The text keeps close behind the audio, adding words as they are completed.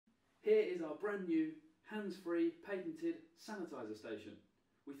Here is our brand new, hands-free, patented sanitiser station.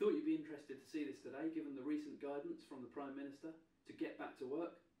 We thought you'd be interested to see this today, given the recent guidance from the Prime Minister to get back to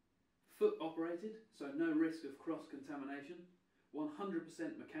work. Foot operated, so no risk of cross-contamination. 100%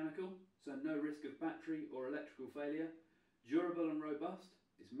 mechanical, so no risk of battery or electrical failure. Durable and robust,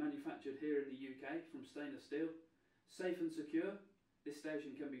 it's manufactured here in the UK from stainless steel. Safe and secure, this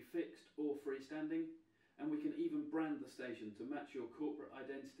station can be fixed or freestanding, and we can even brand the station to match your corporate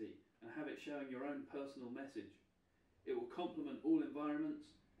identity and have it showing your own personal message. It will complement all environments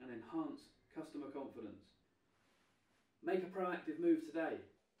and enhance customer confidence. Make a proactive move today.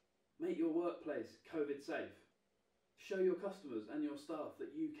 Make your workplace COVID safe. Show your customers and your staff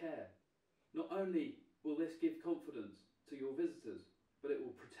that you care. Not only will this give confidence to your visitors, but it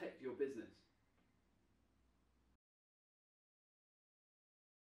will protect your business.